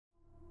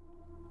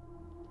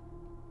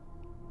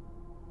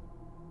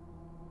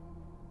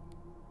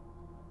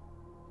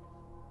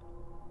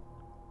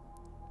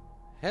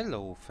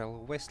Hello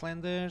fellow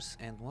Wastelanders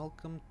and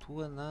welcome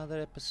to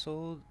another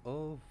episode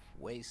of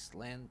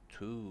Wasteland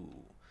 2.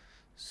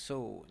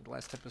 So, in the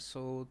last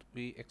episode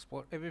we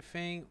explored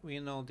everything.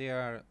 We know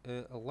there are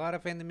a lot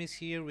of enemies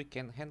here, we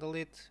can handle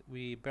it.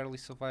 We barely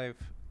survived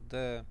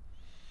the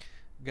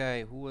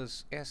guy who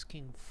was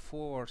asking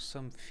for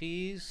some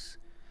fees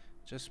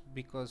just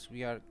because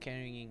we are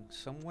carrying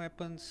some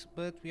weapons,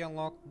 but we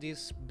unlocked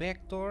this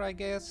back door, I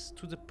guess,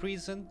 to the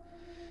prison.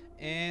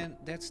 And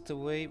that's the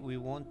way we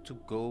want to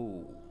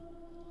go.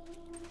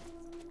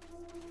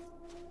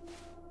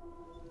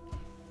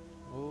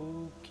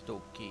 Okie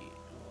dokie.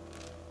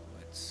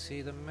 Let's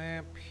see the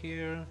map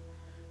here.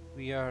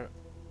 We are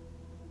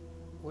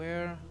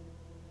where?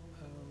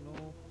 I don't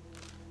know.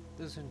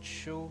 Doesn't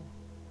show.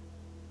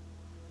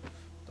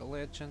 The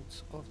legend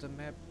of the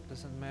map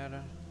doesn't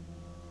matter.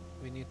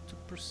 We need to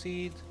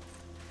proceed.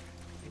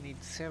 We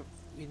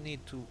need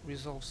to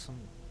resolve some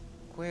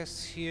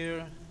quests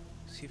here.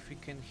 See if we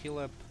can heal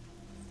up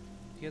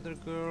the other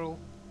girl.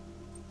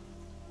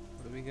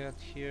 What do we got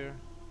here?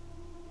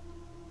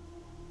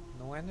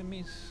 No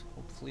enemies?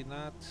 Hopefully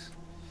not.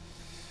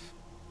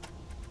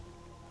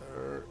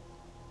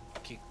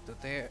 Kick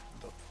that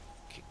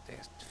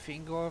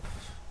thing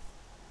off.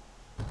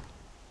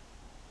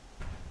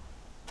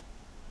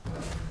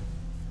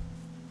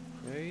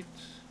 Great.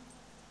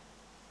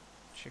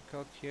 Check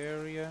out the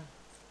area.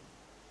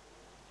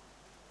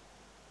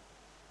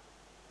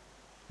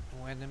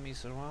 No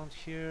enemies around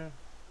here.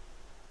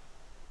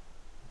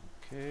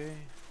 Okay.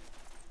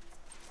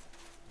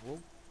 Whoa.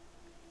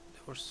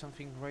 There was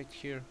something right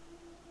here.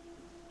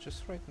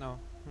 Just right now.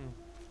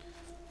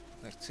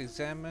 Let's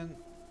examine.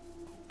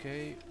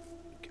 Okay.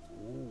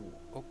 Ooh,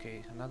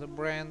 okay, another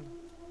brand.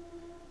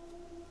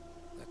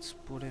 Let's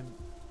put him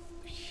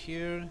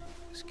here.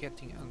 He's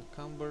getting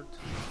encumbered.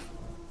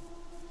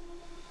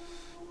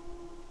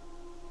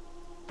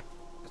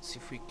 Let's see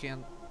if we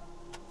can.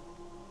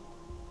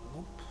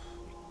 Nope.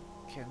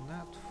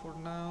 Cannot for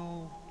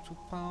now. 2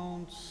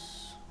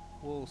 pounds.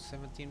 Whoa,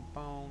 17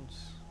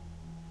 pounds.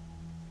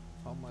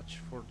 How much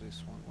for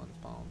this one? 1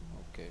 pound.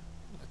 Okay,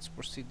 let's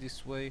proceed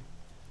this way.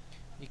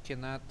 You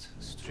cannot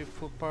strip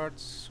full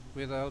parts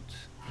without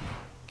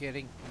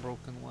getting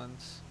broken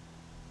ones.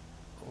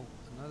 Oh,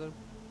 another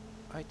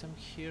item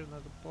here,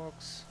 another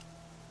box.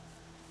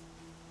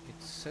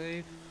 It's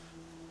safe.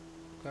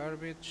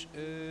 Garbage.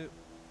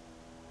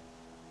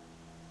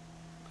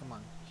 Come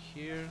on,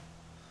 here.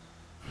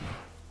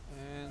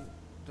 And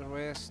the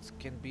rest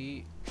can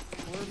be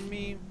for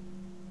me.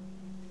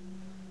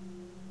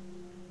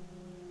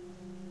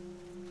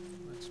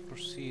 Let's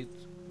proceed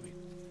with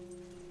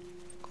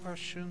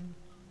caution.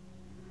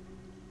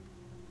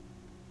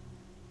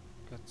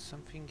 Got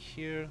something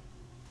here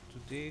to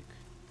dig.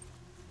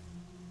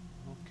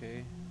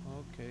 Okay,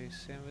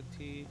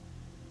 70.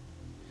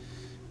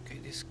 Okay,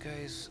 these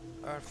guys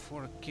are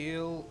for a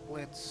kill.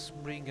 Let's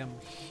bring them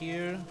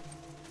here.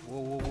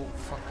 Whoa,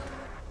 fuck.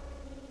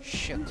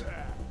 Shit.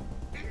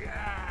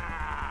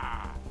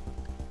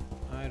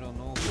 I don't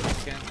know if I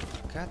can.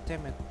 God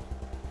damn it.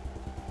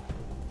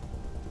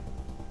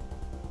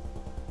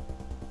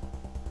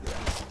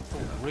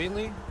 Oh,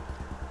 really?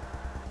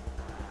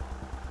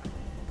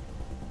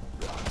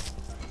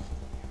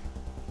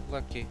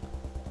 Lucky.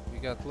 We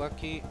got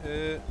lucky.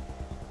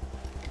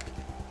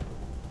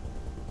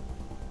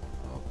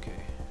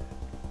 Okay.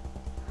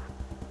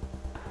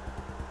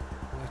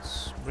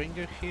 Let's bring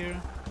her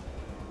here.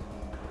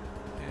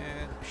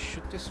 And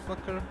shoot this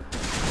fucker.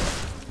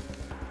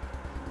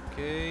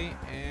 Okay,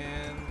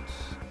 and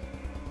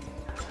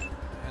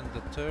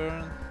the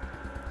turn.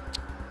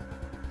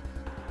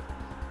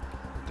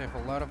 We have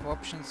a lot of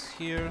options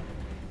here.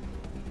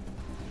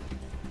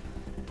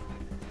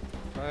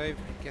 5,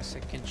 I guess I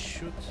can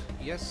shoot.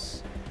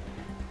 Yes.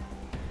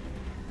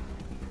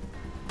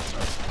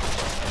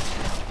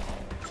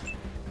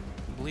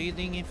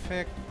 Bleeding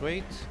effect,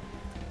 great.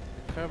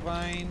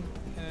 Carbine,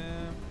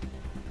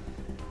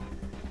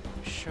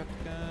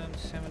 shotgun,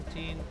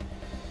 17.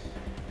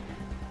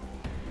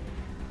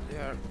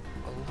 There are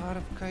a lot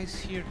of guys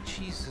here.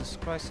 Jesus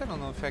Christ, I don't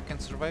know if I can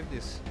survive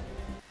this.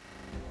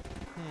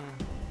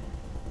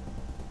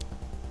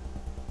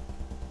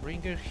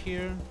 Bring her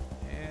here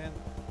and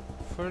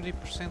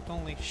 30%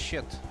 only.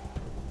 Shit.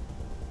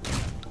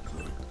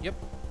 Yep,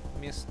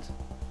 missed.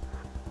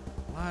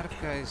 A lot of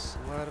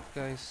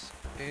guys,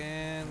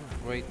 and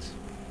great.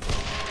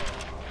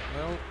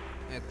 Well,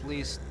 at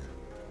least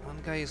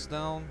one guy is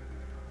down.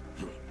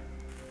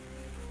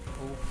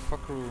 Oh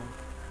fuckaroo.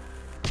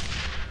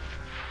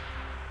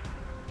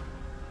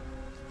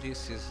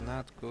 This is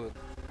not good.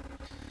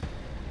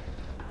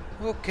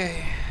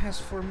 Okay, as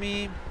for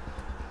me,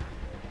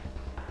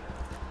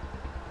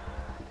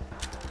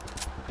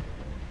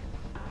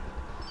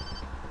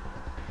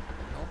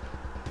 nope.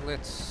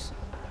 Let's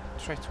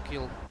try to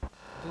kill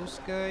those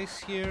guys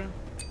here.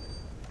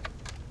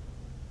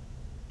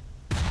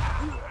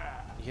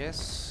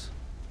 Yes.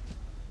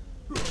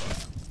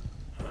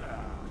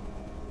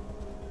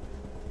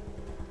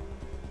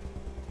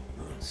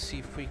 Let's see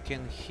if we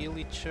can heal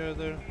each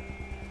other.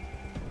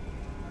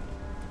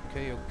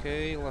 Okay,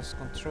 okay, lost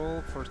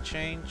control for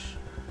change.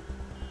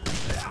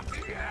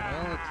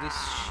 Well, at least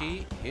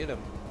she hit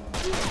him.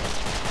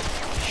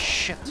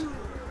 Shit!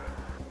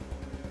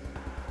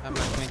 I'm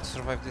not going to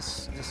survive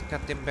this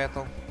goddamn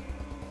battle.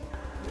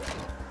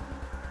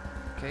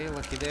 Okay,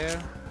 lucky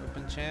there.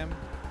 Weapon jam.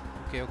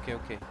 Okay, okay,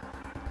 okay.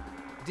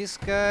 This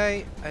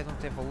guy, I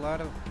don't have a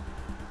lot of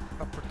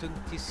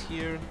opportunities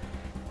here.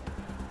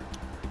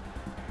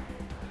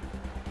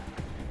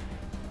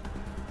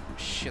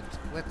 Shit,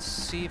 let's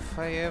see if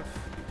I have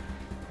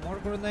more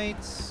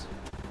grenades.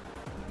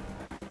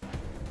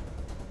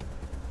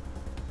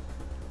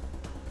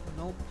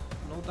 Nope,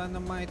 no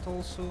dynamite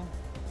also.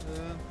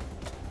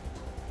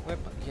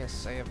 Weapon,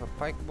 yes, I have a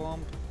pike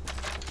bomb.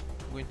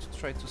 I'm going to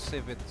try to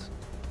save it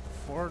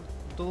for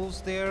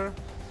those there.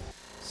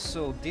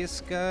 So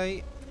this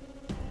guy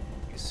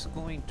is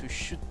going to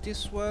shoot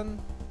this one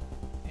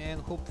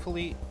and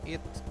hopefully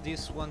hit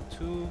this one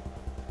too.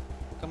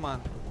 Come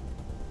on.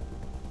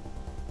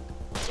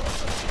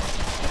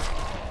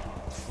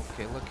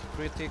 Okay, lucky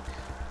critic.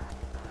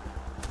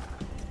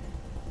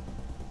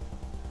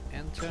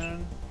 And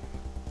turn.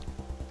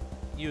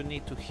 You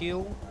need to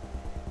heal.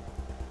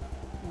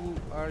 Who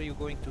are you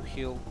going to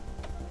heal?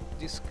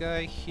 This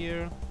guy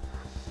here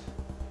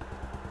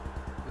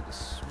with a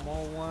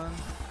small one.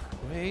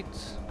 Great.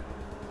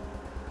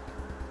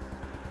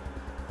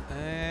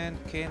 And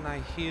can I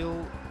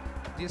heal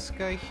this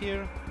guy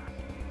here?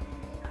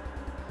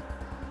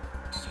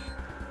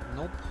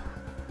 Nope.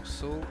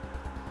 So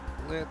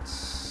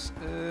let's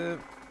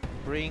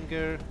bring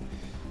her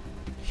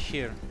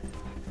here.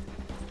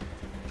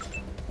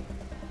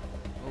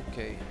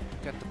 Okay,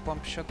 got the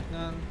pump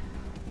shotgun.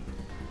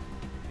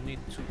 You need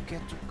to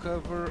get to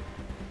cover.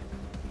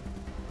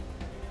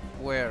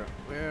 Where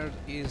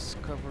is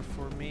cover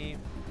for me?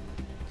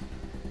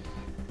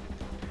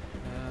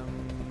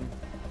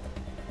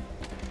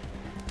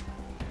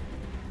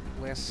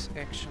 Less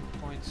action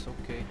points,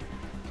 okay.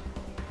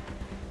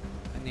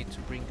 I need to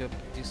bring up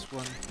this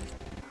one.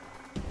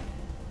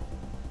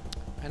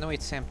 I know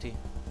it's empty.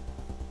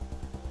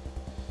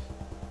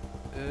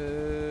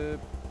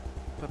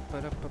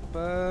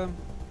 Pa-pa-da-pa-pa.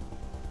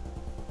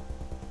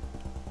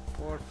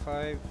 4,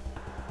 5.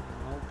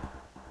 Nope.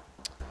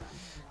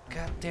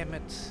 God damn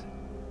it.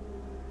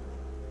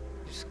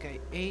 This guy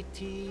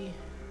 80.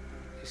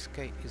 This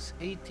guy is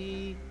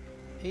 80.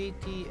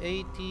 80,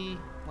 80,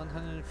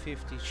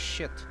 150.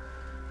 Shit.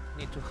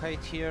 Need to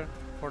hide here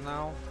for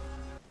now.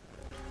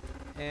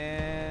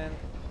 And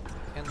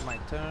my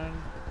turn.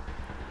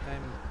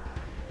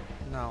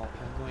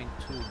 I'm going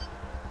to.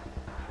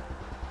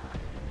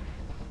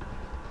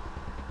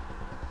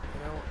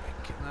 Well, I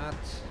cannot.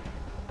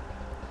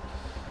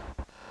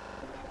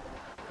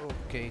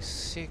 Okay,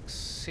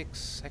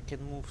 6. I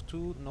can move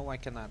 2. No, I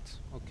cannot.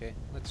 Okay,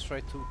 let's try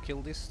to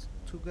kill these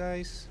 2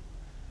 guys.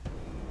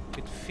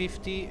 With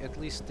 50, at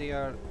least they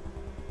are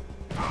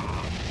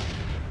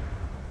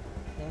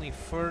only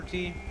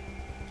 30.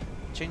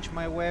 Change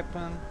my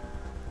weapon.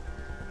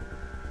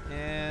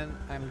 And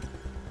I'm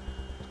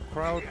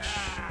crouch.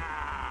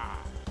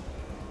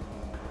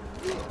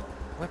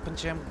 Weapon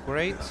jam,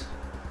 great.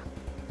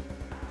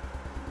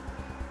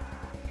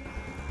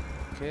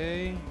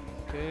 Okay,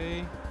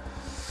 okay.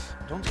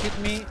 Don't hit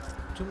me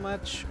too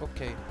much.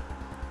 Okay.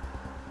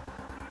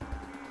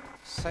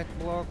 Sight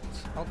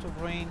blocked, out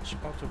of range,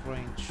 out of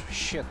range.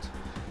 Shit.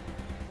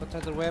 What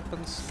other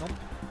weapons? Nope.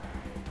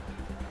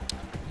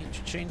 Need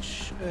to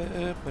change,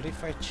 but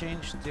if I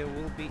change, they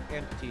will be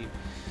empty.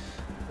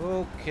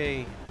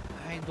 Okay.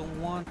 I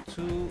don't want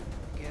to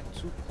get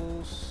too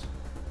close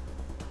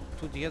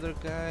to the other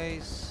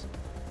guys.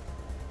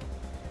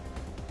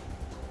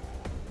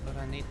 But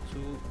I need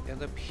to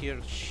end up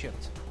here.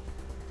 Shit.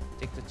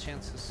 Take the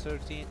chances.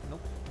 30.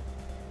 Nope.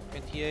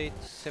 28.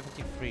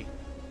 73.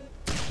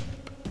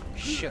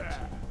 Shit.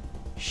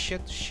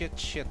 Shit, shit,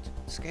 shit.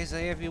 This guy's a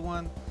heavy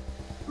one.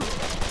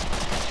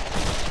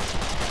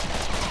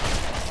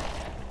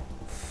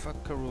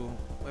 Fuckaroo.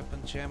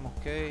 Weapon jam,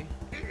 okay.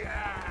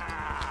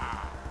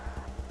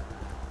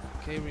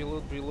 Okay,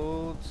 reload,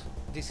 reload.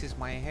 This is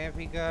my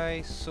heavy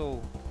guy,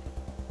 so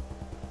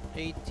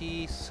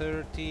 80,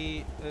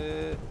 30,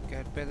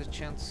 got better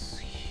chance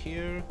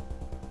here.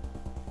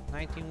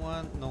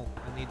 91, no,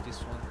 I need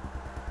this one.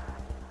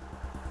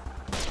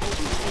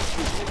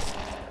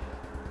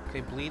 Okay,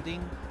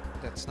 bleeding,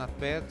 that's not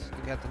bad.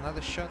 I got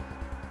another shot.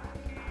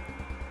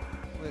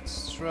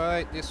 Let's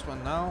try this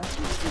one now.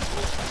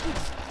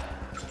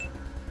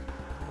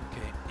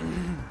 Okay,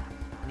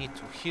 need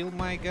to heal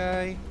my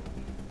guy.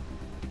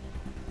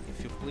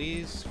 If you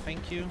please,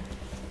 thank you.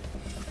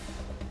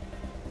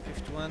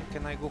 51,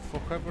 can I go for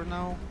cover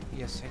now?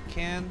 Yes, I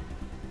can.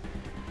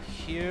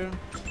 Here.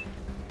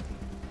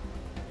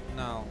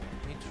 Now,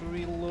 need to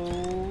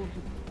reload.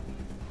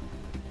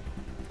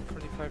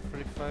 45,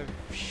 45,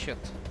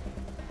 shit.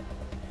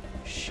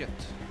 Shit.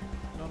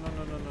 No, no,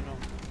 no, no, no, no.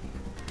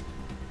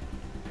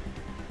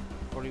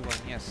 41,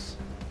 yes.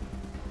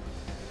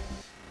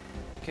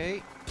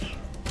 Okay.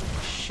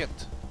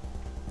 Shit.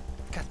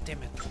 God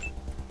damn it.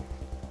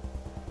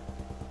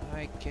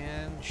 I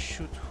can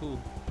shoot who?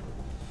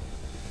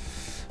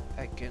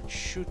 I can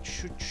shoot.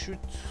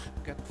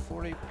 Got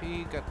 4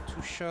 AP, got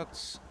 2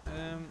 shots.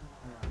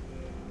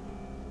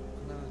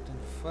 Another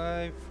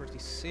 5,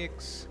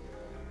 46.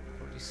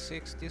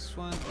 46, this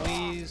one,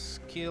 please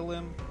kill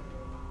him.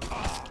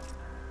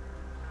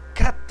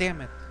 God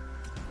damn it!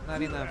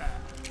 Not enough.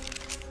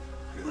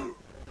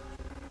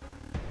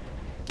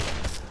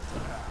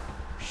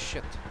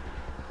 Shit.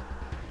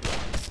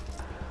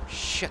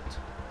 Shit.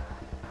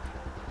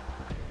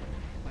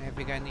 My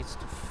heavy guy needs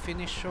to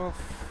finish off.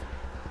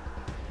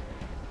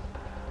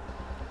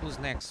 Who's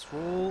next?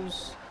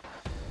 Rose.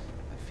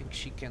 I think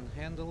she can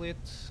handle it.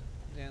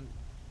 Then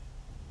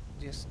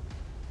this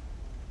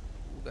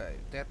guy,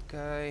 that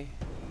guy,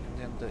 and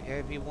then the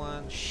heavy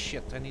one.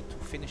 Shit, I need to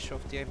finish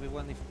off the heavy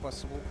one if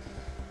possible.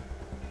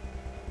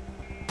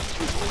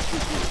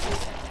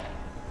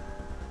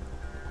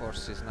 Of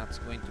course, it's not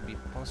going to be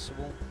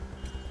possible.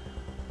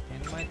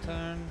 In my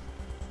turn,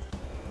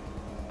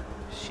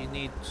 she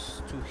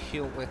needs to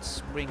heal.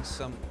 Let's bring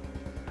some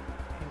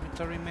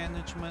inventory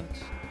management.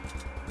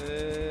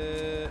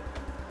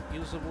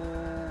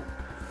 Usable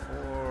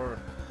for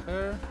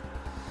her.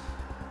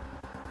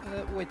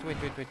 Wait.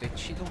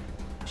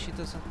 She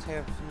doesn't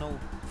have no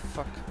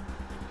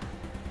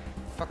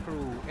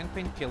fuckaroo and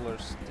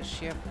painkillers. Does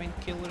she have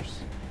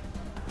painkillers?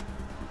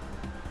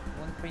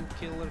 One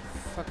painkiller.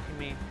 Fuck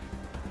me.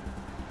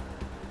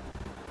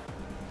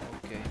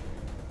 Okay.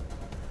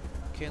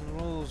 Ken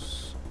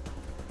Rose.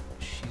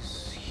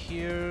 She's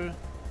here.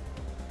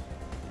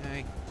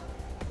 I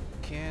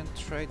can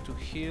try to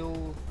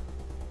heal.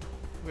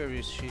 Where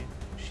is she?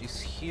 She's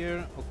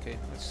here. Okay,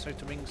 let's try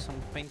to bring some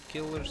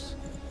painkillers.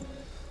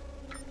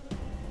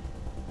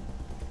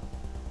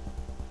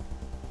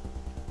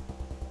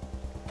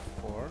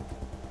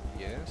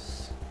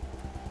 Yes.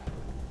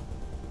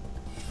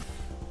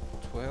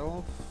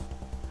 12.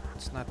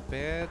 It's not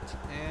bad.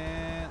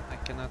 And I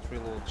cannot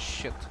reload.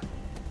 Shit.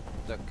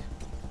 Duck.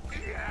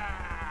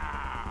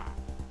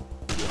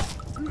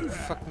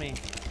 Fuck me.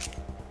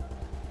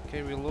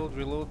 Okay, reload.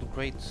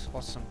 Great.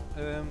 Awesome.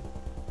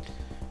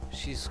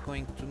 She's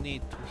going to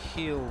need to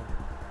heal.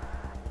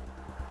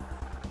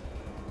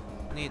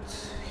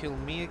 Heal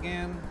me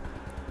again.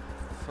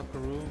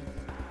 Fuckaroo.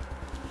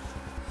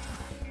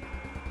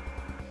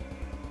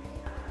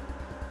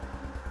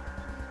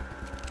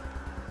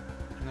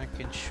 I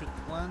can shoot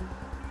one.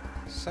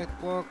 Side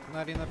block,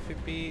 not enough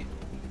AP.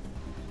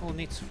 Oh,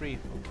 needs 3.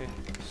 Okay,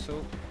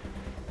 so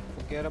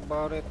forget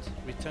about it.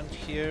 Return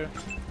here.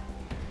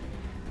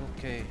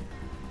 Okay.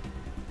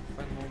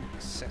 Final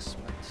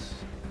assessment.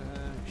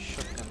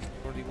 Shotgun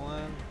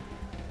 41.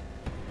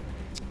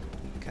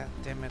 God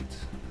damn it.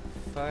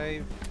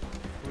 5,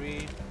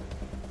 3.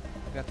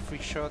 Got 3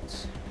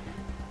 shots.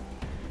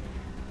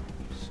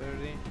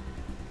 30.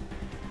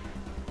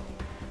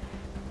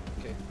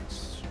 Okay,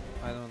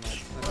 I don't know.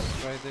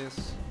 Let's try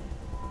this.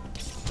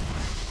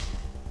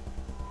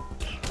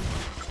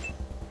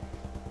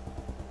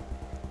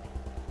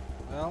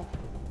 Well,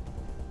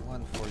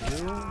 one for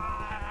you.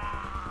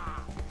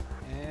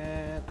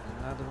 And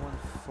another one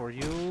for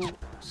you,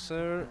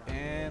 sir.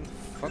 And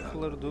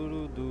fuckler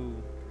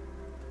doo-doo-doo.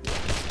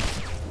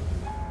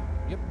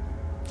 Yep.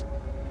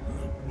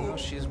 Now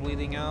she's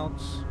bleeding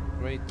out.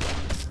 Great.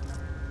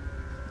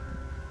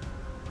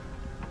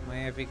 My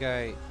heavy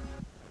guy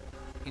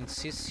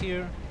insists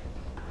here.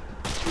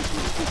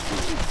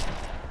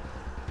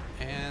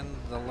 And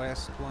the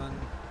last one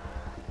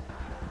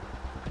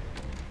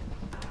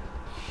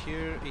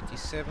here,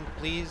 87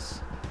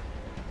 please.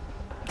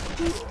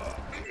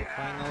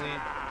 Finally.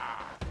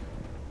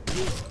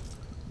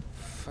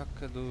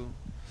 Fuckadoo.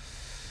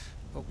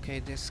 Okay,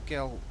 this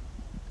gal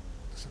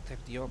doesn't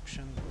have the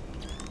option.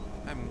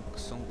 I'm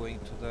soon going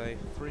to die.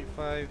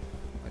 45.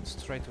 Let's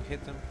try to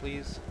hit them,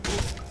 please.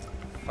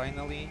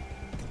 Finally.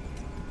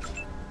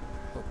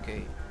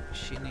 Okay,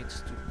 she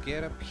needs to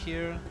get up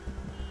here.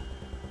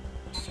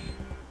 Oh,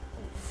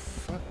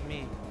 fuck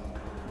me.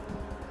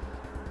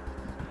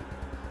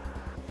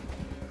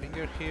 Bring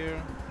her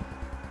here.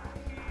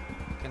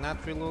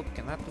 Cannot reload,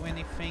 cannot do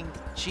anything.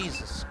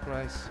 Jesus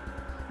Christ.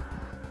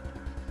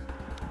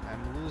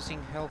 I'm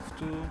losing health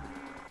too.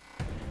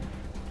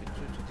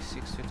 22,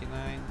 26,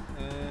 29.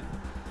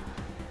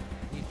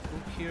 Need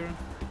book here.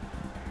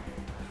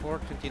 4,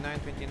 29,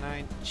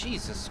 29.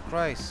 Jesus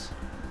Christ.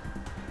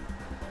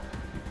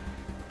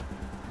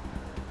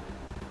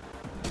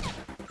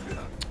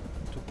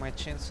 Took my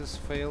chances,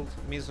 failed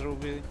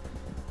miserably.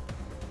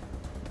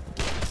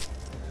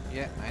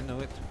 Yeah, I know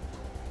it.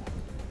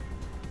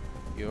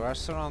 You are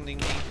surrounding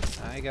me.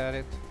 I got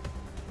it.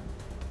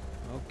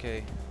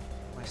 Okay.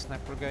 My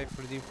sniper guy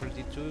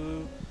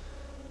 42.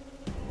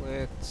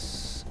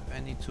 I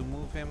need to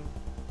move him.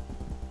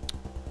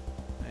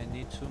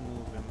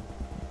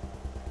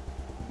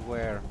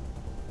 Where?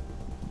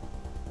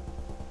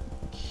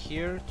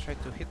 Here. Try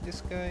to hit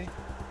this guy.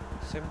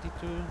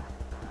 72.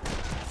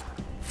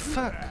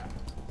 Fuck!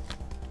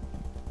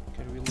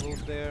 Can we reload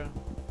there?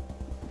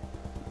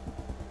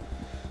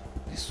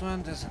 This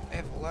one doesn't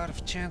have a lot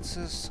of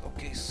chances.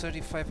 Okay,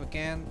 35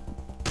 again.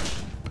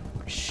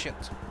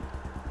 Shit.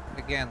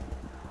 Again.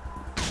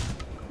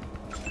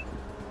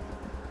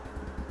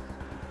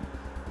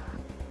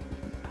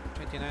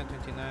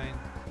 $29.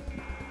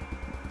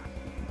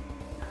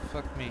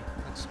 Fuck me.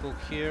 Let's go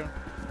here.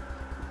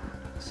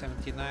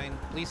 79.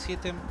 Please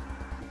hit him.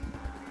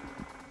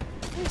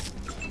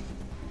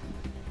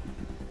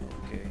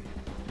 Okay.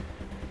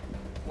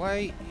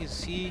 Why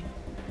is he...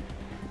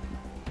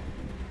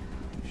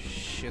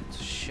 Shit.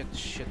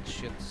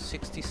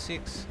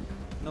 66.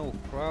 No,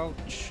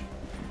 crouch.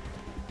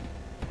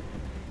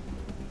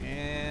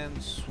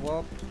 And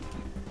swap.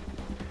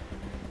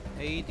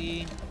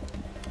 80.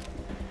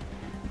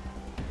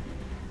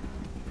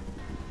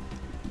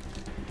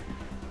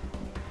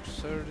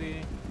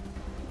 30.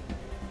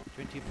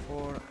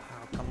 24. Oh,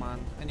 come on.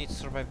 I need to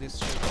survive this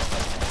shit.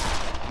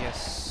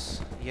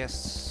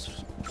 Yes.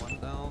 One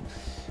down.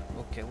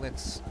 Okay,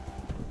 let's...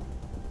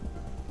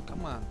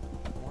 Come on.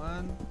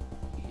 One.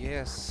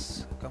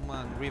 Yes. Come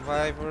on.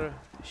 Revive her.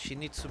 She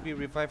needs to be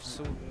revived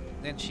so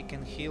then she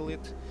can heal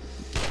it.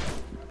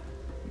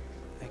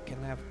 I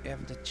can have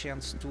the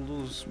chance to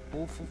lose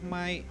both of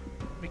my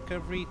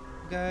recovery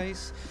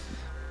guys.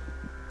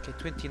 Okay,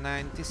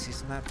 29. This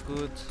is not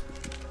good.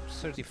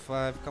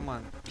 35. Come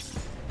on.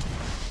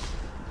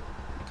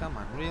 Come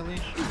on, really?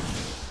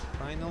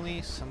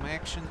 Finally, some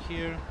action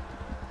here.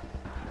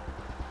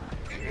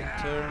 And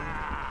turn.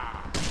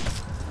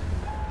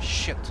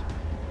 Shit.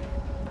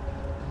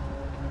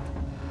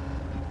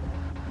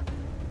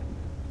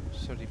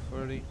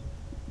 30.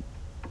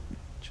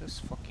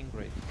 Just fucking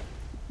great.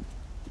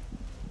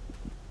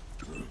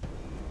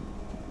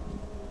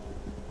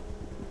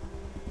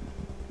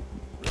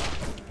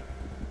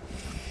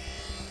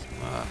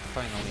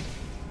 Finally.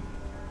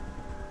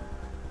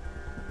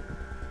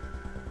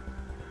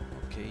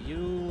 Okay, you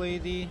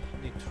lady,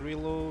 need to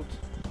reload.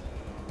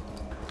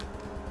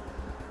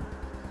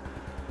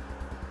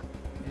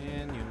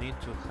 And you need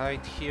to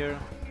hide here.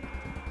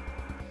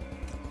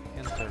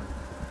 And turn.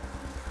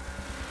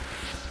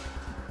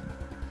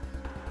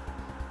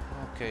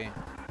 Okay.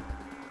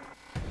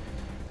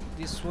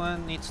 This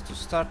one needs to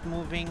start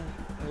moving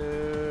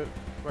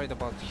right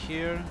about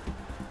here.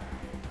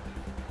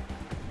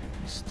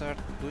 Start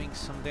doing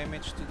some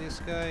damage to this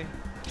guy.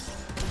 If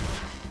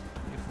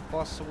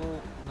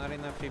possible, not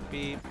enough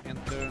AP,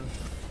 and turn.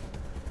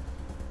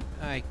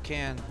 I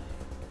can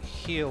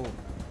heal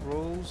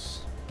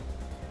Rose.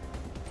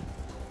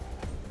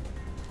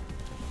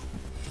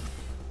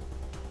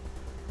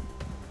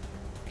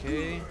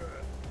 Okay.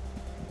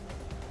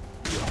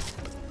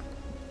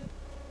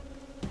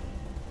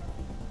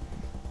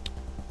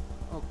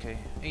 Okay,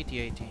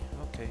 80.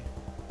 Okay,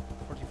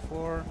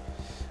 44.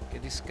 Okay,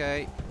 this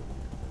guy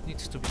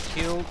needs to be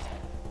killed.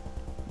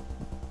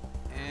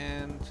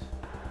 And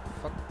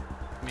fuck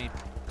me.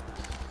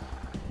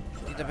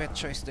 Did a bad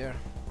choice there.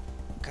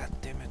 God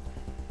damn it.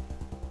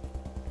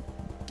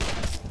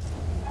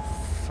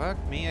 Fuck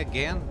me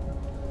again.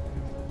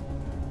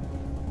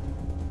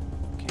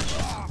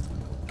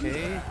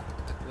 Okay,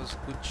 that was a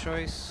good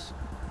choice.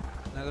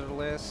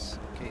 Nevertheless,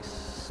 okay,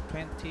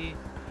 20,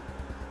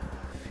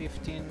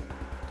 15.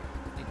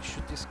 Need to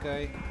shoot this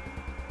guy.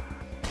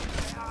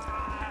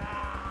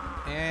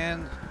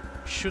 And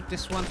shoot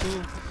this one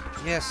too.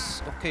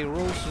 Yes, okay,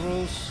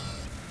 Rose.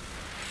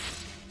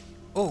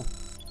 Oh!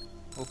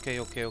 Okay.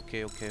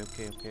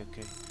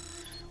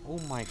 Oh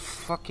my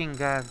fucking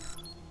god.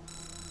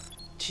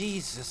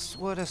 Jesus,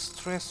 what a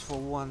stressful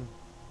one.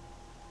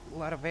 A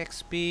lot of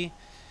XP.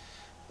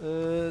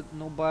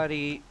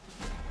 Nobody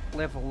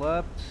level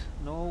up.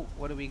 No,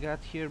 what do we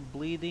got here?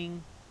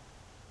 Bleeding.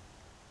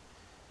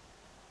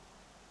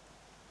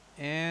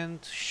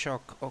 And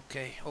shock.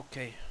 Okay.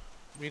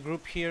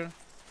 Regroup here.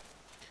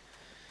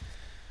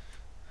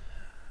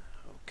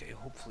 Okay,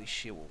 hopefully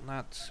she will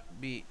not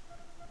be...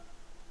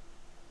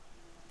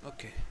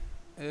 Okay.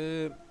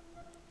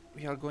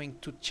 We are going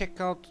to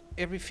check out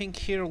everything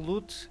here,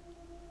 loot,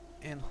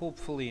 and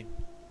hopefully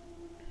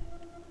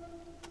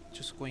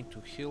just going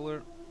to heal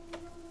her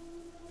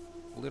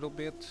a little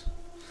bit.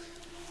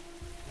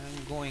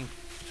 I'm going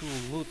to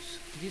loot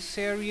this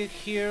area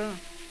here.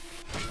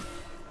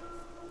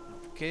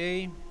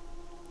 Okay.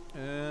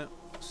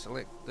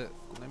 Select the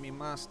Konami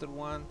Master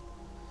one.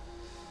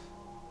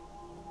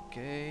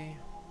 Okay.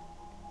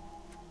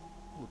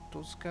 Loot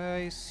those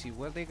guys, see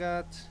what they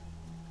got.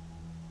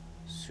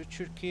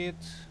 Suture kit,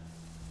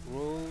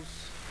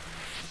 Rose,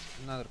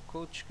 another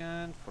coach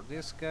gun for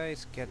this guy.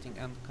 Is getting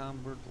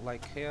encumbered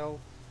like hell.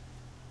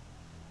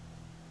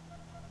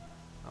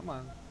 Come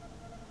on.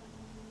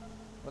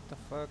 What the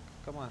fuck?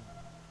 Come on.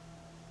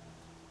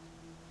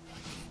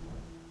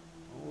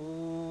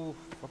 Oh,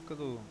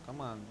 fuckadoo.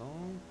 Come on,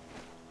 don't.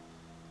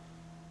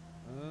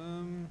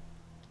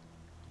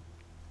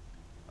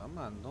 Come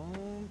on,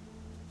 don't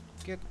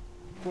get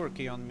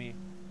quirky on me.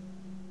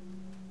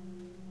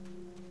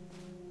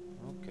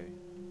 Okay.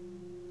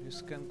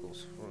 This gun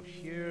goes for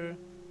here.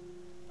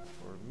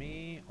 For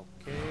me,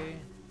 okay.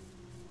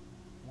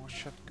 More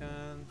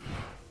shotgun.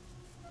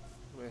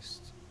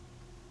 Rest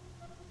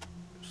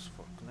is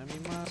for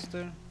Konami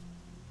Master.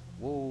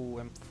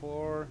 Whoa,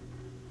 M4.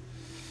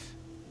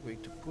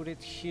 Going to put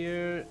it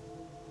here.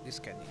 This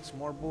guy needs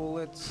more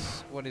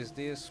bullets. What is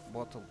this?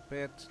 Bottle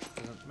pet.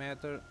 Doesn't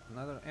matter.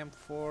 Another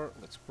M4.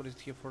 Let's put it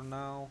here for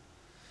now.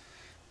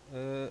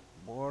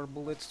 More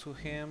bullets to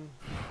him.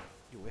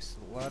 You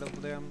wasted a lot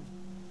of them.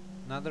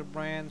 Another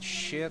brand.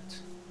 Shit.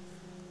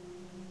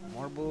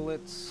 More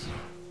bullets.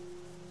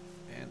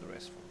 And the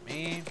rest for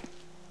me.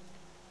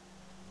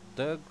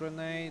 The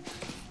grenade.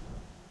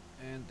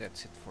 And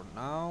that's it for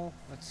now.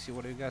 Let's see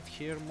what we got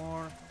here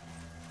more.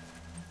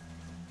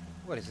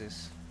 What is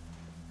this?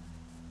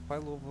 Pile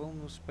of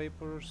old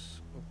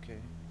newspapers. Okay.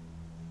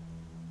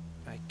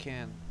 I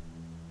can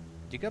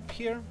dig up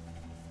here.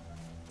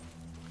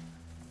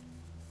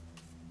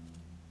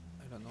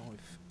 I don't know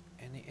if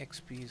any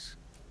XP is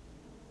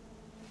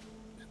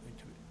going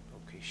to be...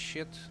 Okay,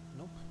 shit.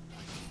 Nope.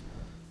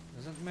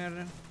 Doesn't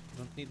matter.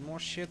 Don't need more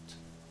shit.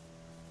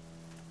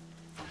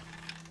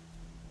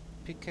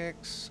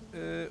 Pickaxe.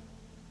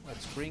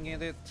 Let's bring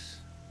it.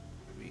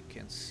 We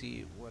can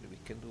see what we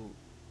can do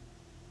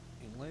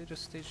in later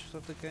stages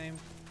of the game.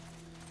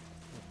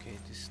 Okay,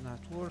 this is not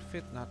worth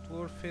it, not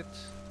worth it.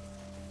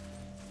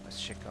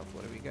 Let's check out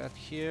what we got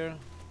here.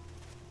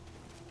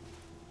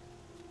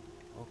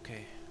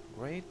 Okay,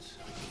 great.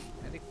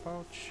 Medic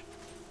pouch.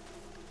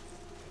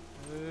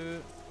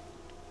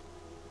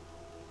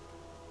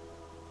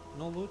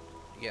 No loot?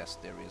 Yes,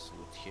 there is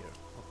loot here.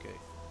 Okay.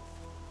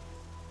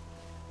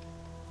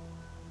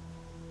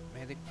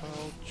 Medic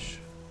pouch.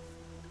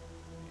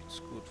 It's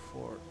good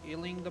for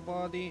healing the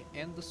body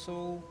and the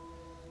soul.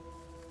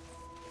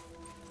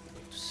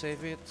 To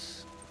save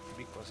it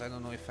because I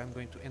don't know if I'm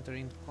going to enter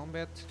in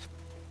combat.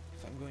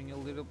 If I'm going a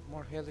little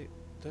more heavy.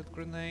 That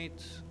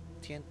grenade,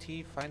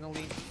 TNT,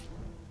 finally.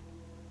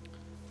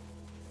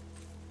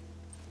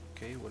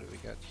 Okay, what do we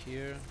got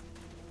here?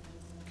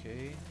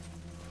 Okay,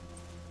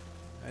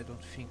 I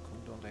don't think we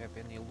don't have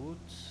any loot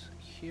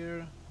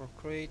here or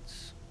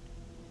crates.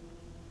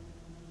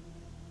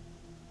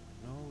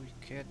 No, we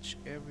catch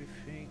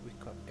everything. We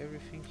got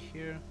everything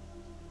here.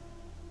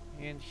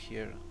 And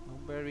here, no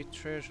buried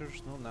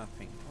treasures, no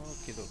nothing.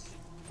 Okay, dokie.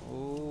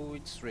 Oh,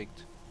 it's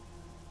rigged.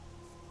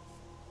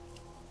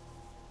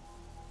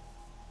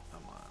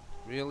 Come on,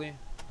 really?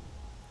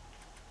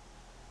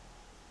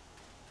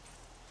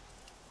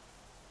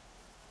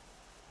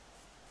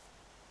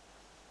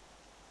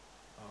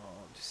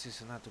 Oh, this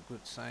is not a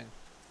good sign.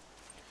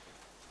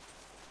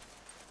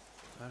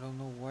 I don't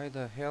know why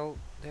the hell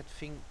that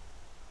thing...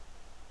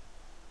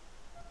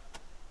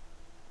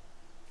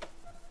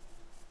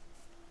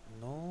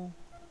 No.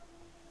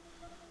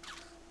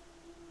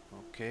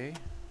 Okay.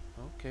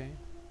 Okay.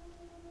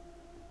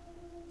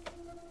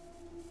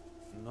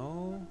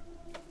 No.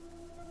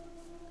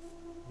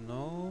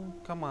 No.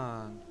 Come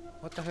on.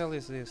 What the hell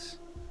is this?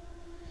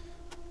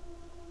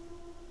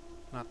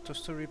 Not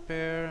just to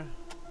repair.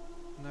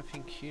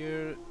 Nothing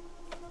here.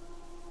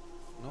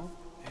 Nope.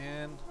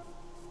 And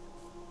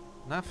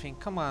nothing.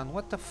 Come on.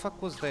 What the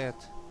fuck was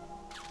that?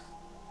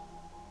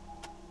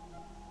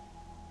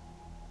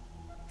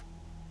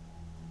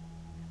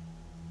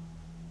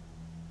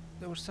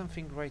 There was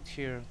something right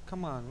here.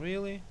 Come on,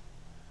 really?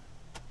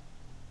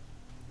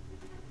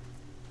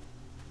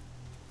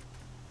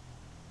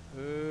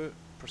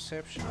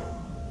 Perception.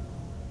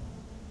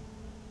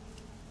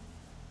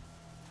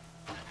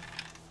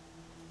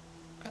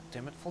 God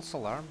damn it, false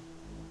alarm.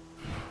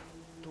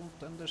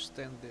 Don't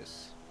understand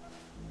this.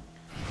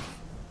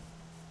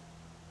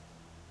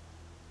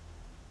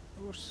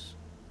 There was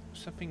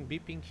something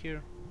beeping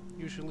here.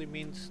 Usually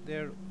means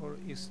there or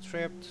is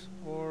trapped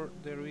or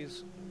there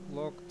is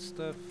locked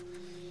stuff.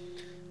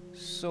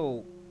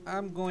 So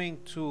I'm going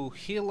to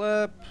heal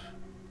up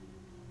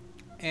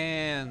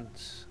and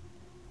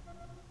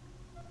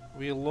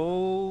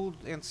reload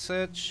and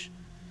such,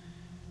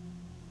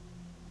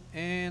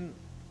 and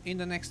in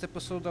the next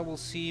episode I will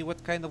see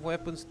what kind of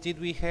weapons did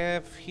we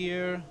have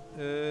here,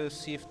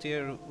 see if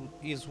there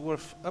is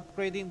worth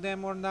upgrading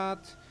them or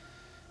not,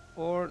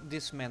 or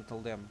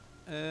dismantle them.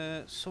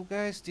 So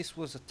guys, this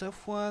was a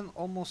tough one.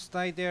 Almost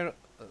died there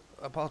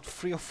about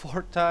 3 or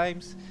 4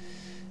 times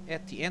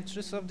at the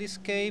entrance of these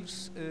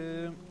caves.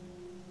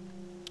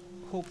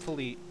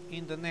 Hopefully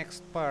in the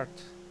next part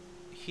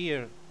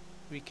here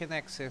we can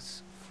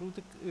access through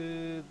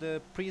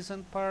the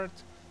prison part.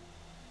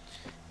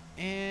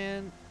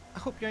 And I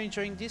hope you're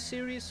enjoying this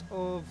series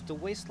of the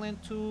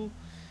Wasteland 2.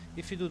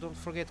 If you do, don't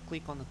forget to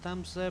click on the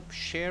thumbs up,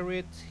 share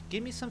it,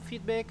 give me some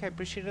feedback, I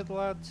appreciate it a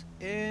lot.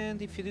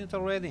 And if you didn't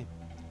already,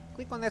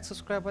 click on that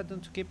subscribe button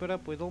to keep it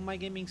up with all my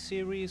gaming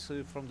series,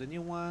 from the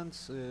new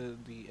ones,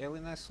 the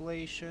Alien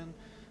Isolation,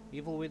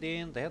 Evil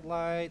Within,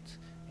 Deadlight,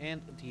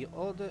 and the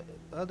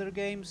other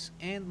games,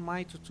 and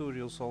my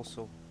tutorials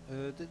also.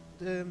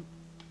 The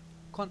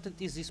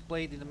content is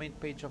displayed in the main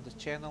page of the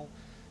channel.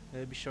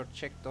 Be sure to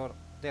check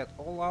that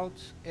all out,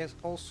 as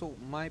also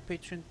my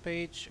Patreon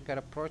page. Got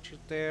a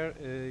project there.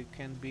 You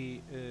can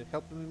be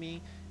helping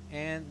me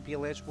and be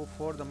eligible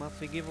for the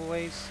monthly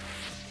giveaways.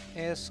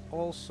 as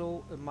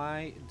also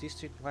my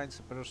district line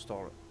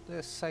superstore.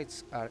 The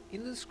sites are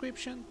in the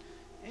description,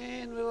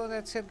 and with all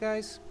that said,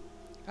 guys,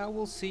 I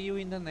will see you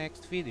in the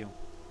next video.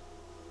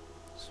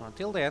 So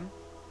until then,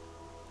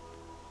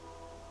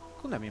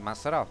 Konami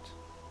Master out.